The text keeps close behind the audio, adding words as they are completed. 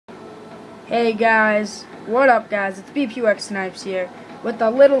Hey guys, what up guys? It's BPUX Snipes here with a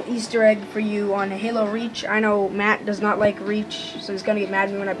little Easter egg for you on Halo Reach. I know Matt does not like Reach, so he's gonna get mad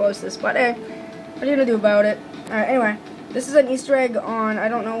at me when I post this, but hey, what are you gonna do about it? Alright, anyway, this is an Easter egg on, I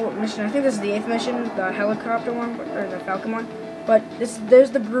don't know what mission, I think this is the 8th mission, the helicopter one, or the Falcon one. But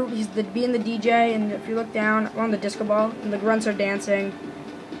there's the brute, he's being the DJ, and if you look down, we're on the disco ball, and the grunts are dancing.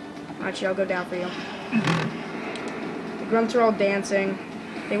 Actually, I'll go down for you. The grunts are all dancing.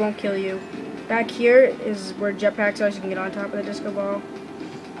 They won't kill you. Back here is where jetpacks are, so you can get on top of the disco ball.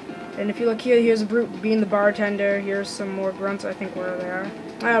 And if you look here, here's a brute being the bartender. Here's some more grunts, I think, where they are.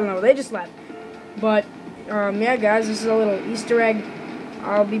 I don't know, they just left. But, yeah guys, this is a little Easter egg.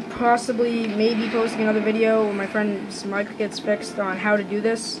 I'll be maybe posting another video when my friend's mic gets fixed on how to do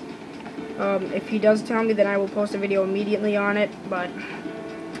this. If he does tell me, then I will post a video immediately on it. But,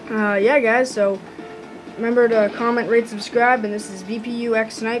 yeah guys, so remember to comment, rate, subscribe, and this is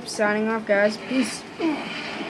BPUX Snipes signing off, guys. Peace.